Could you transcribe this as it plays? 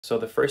So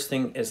the first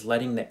thing is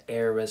letting the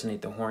air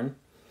resonate the horn.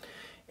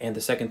 And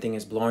the second thing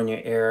is blowing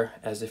your air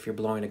as if you're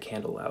blowing a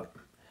candle out.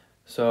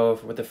 So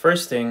with the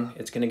first thing,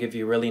 it's going to give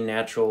you a really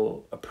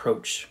natural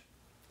approach.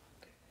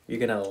 You're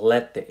going to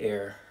let the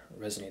air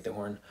resonate the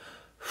horn.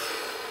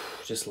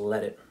 Just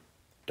let it.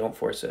 Don't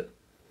force it.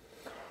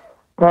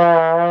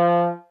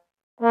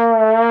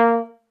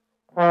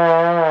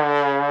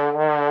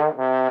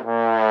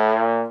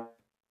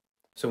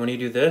 So when you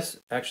do this,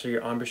 actually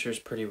your embouchure is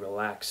pretty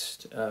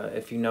relaxed.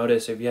 If you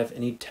notice, if you have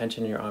any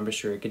tension in your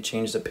embouchure, it could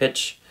change the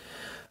pitch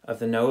of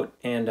the note,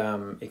 and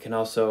it can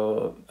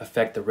also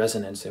affect the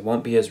resonance. It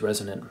won't be as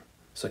resonant,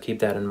 so keep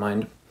that in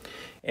mind.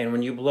 And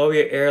when you blow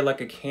your air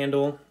like a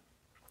candle,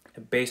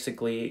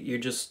 basically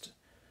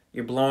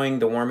you're blowing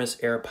the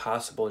warmest air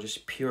possible,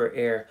 just pure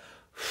air,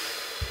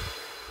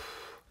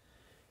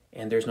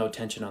 and there's no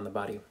tension on the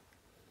body.